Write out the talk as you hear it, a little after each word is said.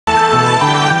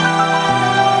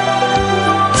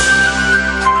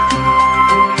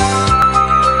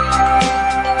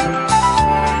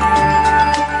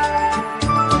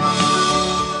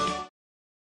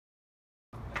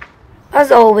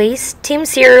As always, Team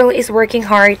Serial is working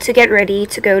hard to get ready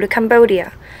to go to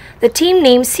Cambodia. The team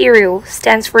name Serial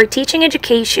stands for Teaching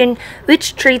Education,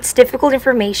 which treats difficult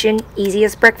information easy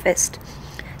as breakfast.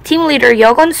 Team leader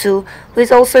Yeon-su, who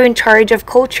is also in charge of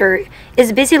culture,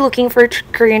 is busy looking for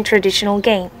Korean traditional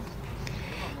game.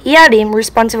 Yarim,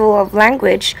 responsible of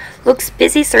language, looks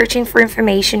busy searching for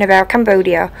information about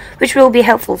Cambodia, which will be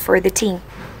helpful for the team.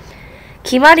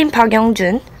 Kimarim Park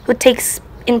Young-jun, who takes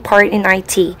in part in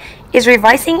IT, is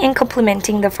revising and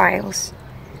complementing the files.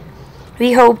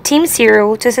 We hope Team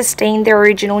Zero to sustain their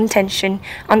original intention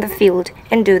on the field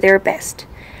and do their best.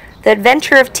 The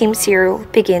adventure of Team Zero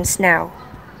begins now.